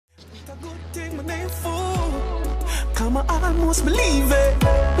thing my name fool. Come I almost believe it.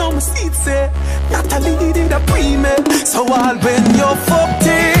 No mistake say Natalie did a pre-med. So all when you're fucked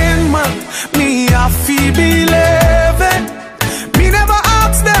in, man, me I feel believe it. Me never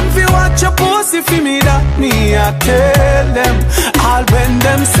ask them if you watch your pussy for me that me I tell them. All when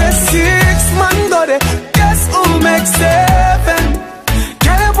them say 6 man got it, guess who makes 7?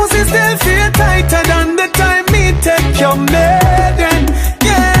 Can your pussy still feel tighter than the time me take your maiden?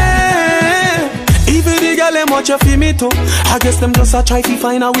 Yeah. Even the girl them watch you feel me too. I guess them just a try to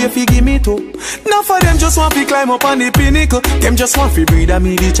find a way to give me too. Now for them just want to climb up on the pinnacle. Them just want to breed and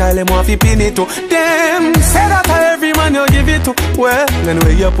me the child them want to pin it to. Them say that every man you give it to. Well,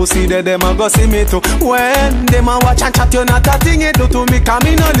 anyway your pussy there them a go see me too. When them a watch and chat you not a thing it do to me. Cause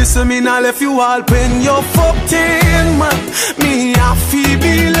me no listen, me no left you all when you fucked in, man. Me a feel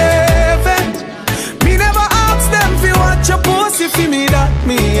believe it. Me never ask them if you watch your pussy for me that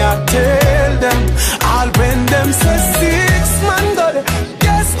me I tell them. All when them say 6 man got it,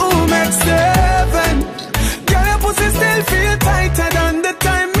 guess who makes 7? Girl your pussy still feel tighter than the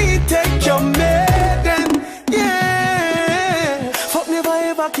time me take your maiden. Yeah. Fuck never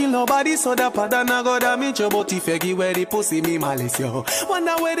ever kill nobody, so that pattern I go damage your body. Feggy where the pussy me malice yo.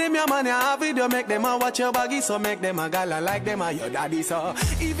 Wonder where them your man have video make them a watch your baggy, so make them a gala like them a your daddy so.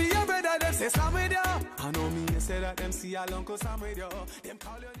 If your brother them say some with you, I know me say that them see a long cause I'm with you. Them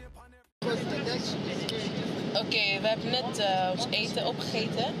call you name on them. Oké, we hebben net ons eten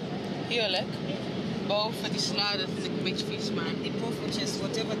opgegeten. Heerlijk. Boven die salade vind ik een beetje vies, maar... Die poffertjes,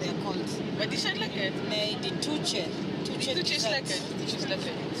 whatever they're called. Maar die zijn lekker. Nee, die toetje. Die toetje is lekker. Die toetje is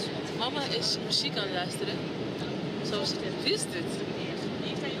lekker. Mama is muziek aan het luisteren. Zoals het is. Wie is dit?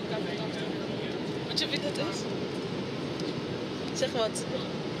 Weet je wie dat is? Zeg wat.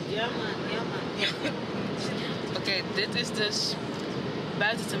 Ja man, ja man. Oké, dit is dus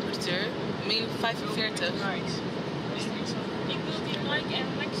buitentemperatuur. Min 45. Ik wil die Mike en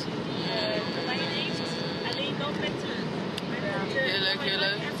Max mayonaise, alleen dan met Heerlijk,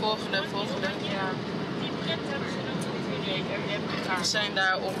 heerlijk. Volgende. Ja. Die pret hebben ze nog. We zijn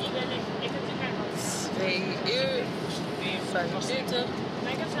daar om 2 uur 45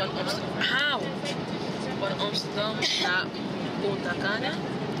 van Amsterdam. Van Amsterdam naar Punta Cana.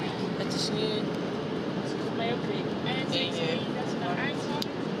 Het is nu 1 uur.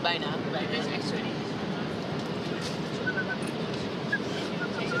 Bijna. Dat is echt sorry.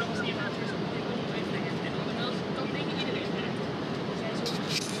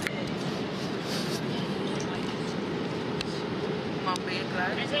 Mam, ben je klaar?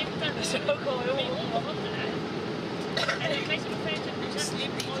 Dat is ook wel heel ongewoon. En ik weet niet of het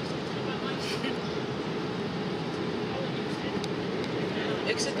sleepy.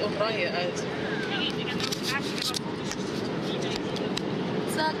 Ik zit oranje uit.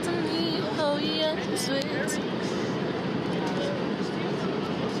 Talk to me, oh yeah, sweet.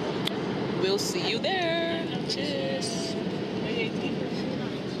 We'll see you there. Cheers.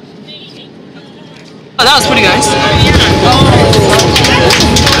 Oh, that was pretty nice.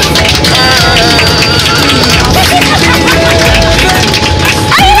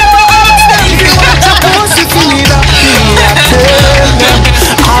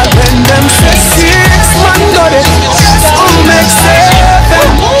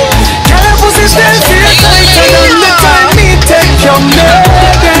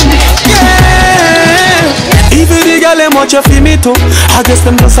 Watch you feel me too. I guess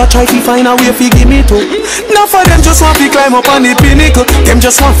them just a try to find a way to give me too. Now for them just want to climb up on the pinnacle. Them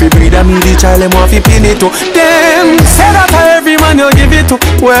just want to breed and me the child them want to pin it too. Them say that every man you give it to.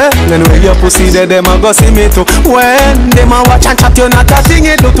 Well, anyway your pussy there them a go see me too. When them a watch and chat you not a thing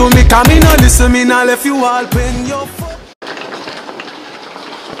it do to me. Cause me no listen, me no left you all when you fuck.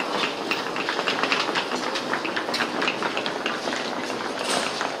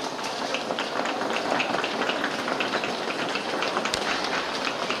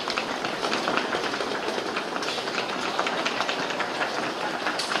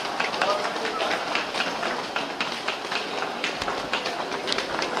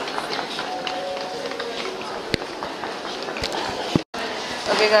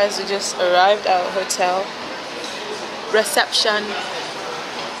 Okay guys, we just arrived at our hotel. Reception.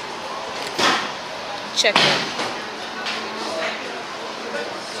 Check-in.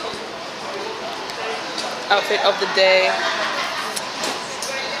 Outfit of the day.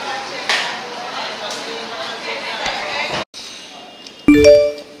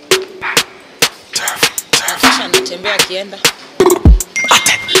 Tembea akienda.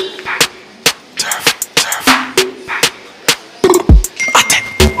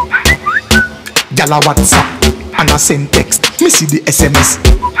 Gala WhatsApp and I send text. Me see the SMS.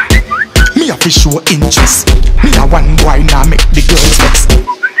 Me have to show interest. Me a one boy now make the girls vex.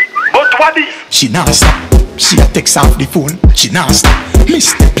 But what is? She nah stop. She a text off the phone. She nah stop.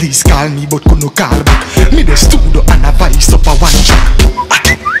 Mister, please call me, but could no call back. Me the studio and a voice up a one track.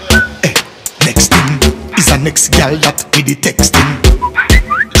 Next thing is a next girl that with the texting.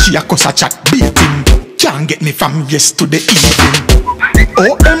 She a cuss a chat baiting. Can't get me from yes to the evening.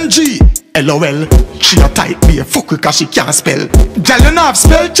 OMG, LOL. She a type me a fuck cause she can't spell. Girl you know have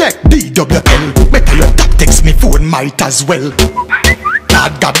spell check DWL. Better you tap text me phone might as well.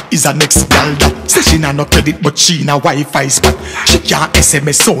 God is a next girl that say she nah no credit but she na Wi-Fi spot. She can't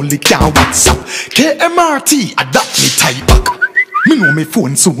SMS only can't WhatsApp. KMRT adapt me type back. Me know me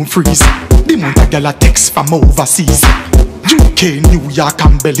phone soon freeze. The month a girl a text from overseas. UK, New York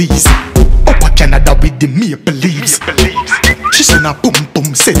and Belize. Upper Canada with the maple leaves. She send a boom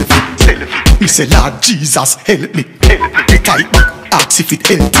boom selfie. Me say Lord Jesus help me. Me type back ask if it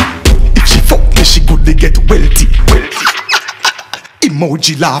healthy. If she fuck me she good to get wealthy.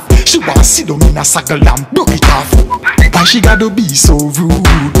 Emoji laugh. She want sit down in a saddle and broke it off. Why she gotta be so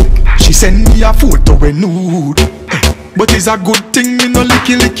rude? She send me a photo when nude. But it's a good thing me no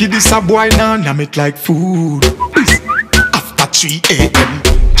licky this a boy now nah, it like food. After 3 a.m.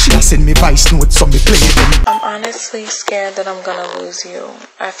 she a send me voice notes so me play them. I'm honestly scared that I'm gonna lose you.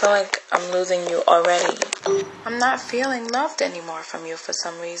 I feel like I'm losing you already. I'm not feeling loved anymore from you for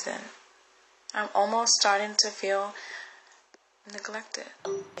some reason. I'm almost starting to feel neglected.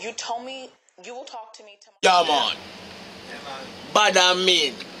 You told me you will talk to me Yeah, tomorrow. man. Bad and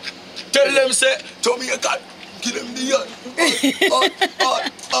mean. Tell them say, Jamaica, give them the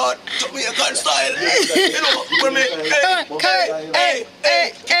Jamaican style. You know, when me, hey,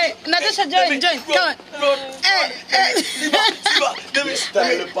 Natasha, join, come on.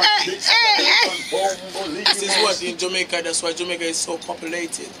 This is what in Jamaica, that's why Jamaica is so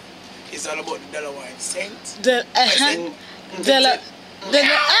populated. It's all about the dollar wine. Saint? We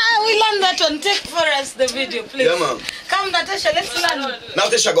learn that one. Take for us the video, please. Yeah, man. Come, Natasha, let's learn.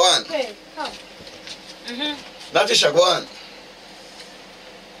 Natasha, go on. Okay, come. Natasha, go on.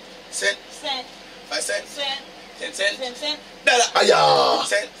 Cent. 5 cents. 10 cents. Dollar. Aya.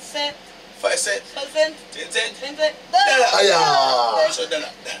 Cent. 5 cents. 10 cents. Aya. So dollar.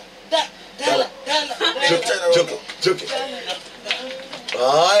 Joke.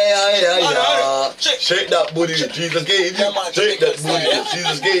 Ay. Shake that booty that Jesus gave you. Shake that booty that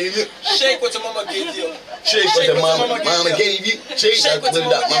Jesus gave you. Shake what your mama gave you. Shake what your mama gave you. Shake that booty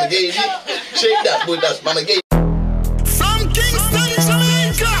that mama gave you. Shake that booty that mama gave you. From Kingston,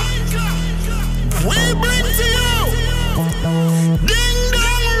 Jamaica, we bring to you Ding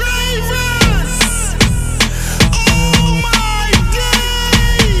Dong Ravers. Oh my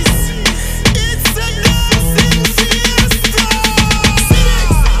days, it's a dancing fiesta.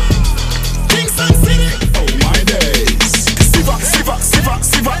 Kingston City. Oh my days. Siva.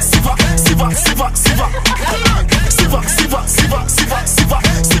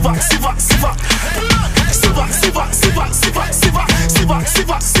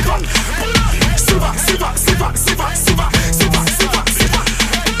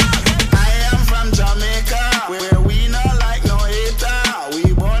 I am from Jamaica, where we not like no hater.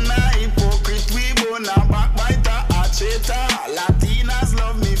 We born a hypocrite, we born a backbiter, a traitor. Latinas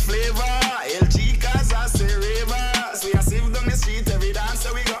love me flavor, El Chicas are say ravers. We are saved on the street every dance,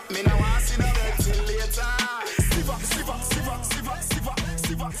 so we got me now want see no get till later.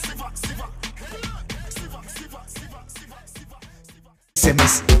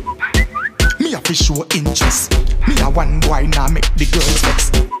 SMS. Me have to show interest. Me a one boy now make the girls vex.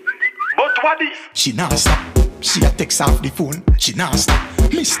 But what is? She nah stop. She a text off the phone. She nah stop.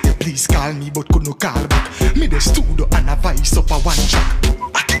 Mister, please call me, but could no call back. Me the studio and a voice up a one track.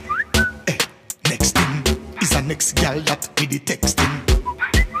 Next thing is a next girl that with the texting.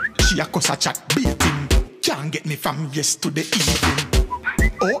 She a cuss a chat baiting. Can't get me from yes to the evening.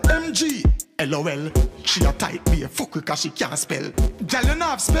 OMG, LOL. She a type me a fuck cause she can't spell. Girl you know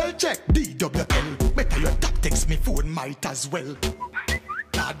have spell check DWL. Better you tap text me phone might as well.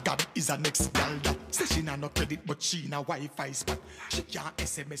 God is a next girl that say she nah no credit but she na Wi-Fi spot. She can't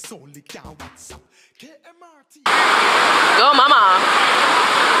SMS only can't WhatsApp. KMRT. Go, mama.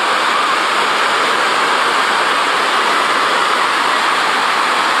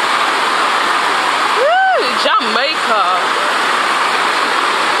 Woo, Jamaica.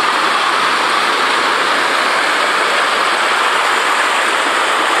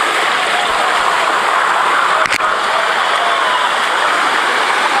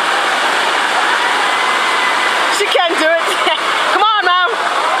 She can't do it. Come on, ma'am.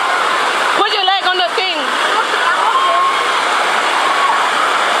 Put your leg on the thing.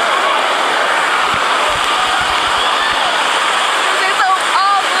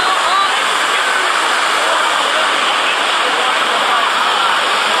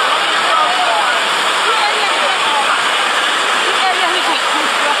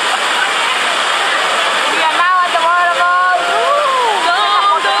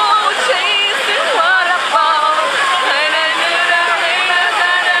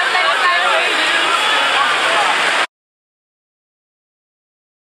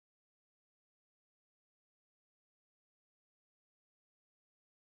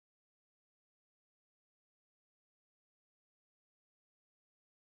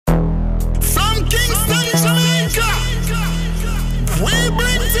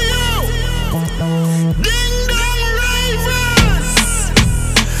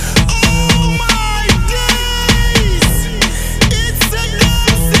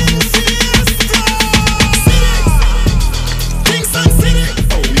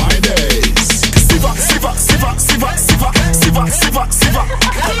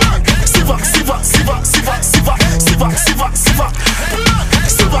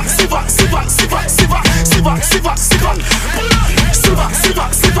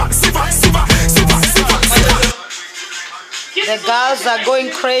 The girls are going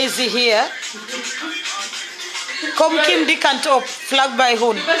crazy here. Kom Kim di kan top flag by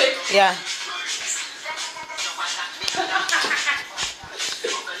Hun. Yeah.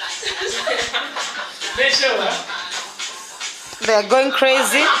 They are going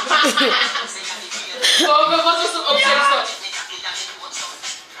crazy.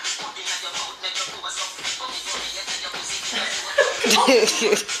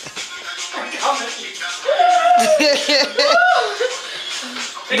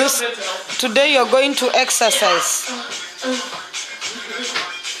 Today you're going to exercise.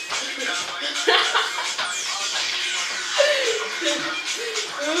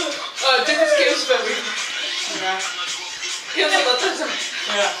 Oh, dit is keelspelling. Ja. Keel dat is hem.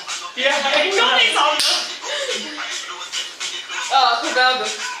 Ja. Ja, ik kan niet anders. Oh, gedaan.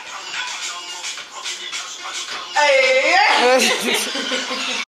 Hey.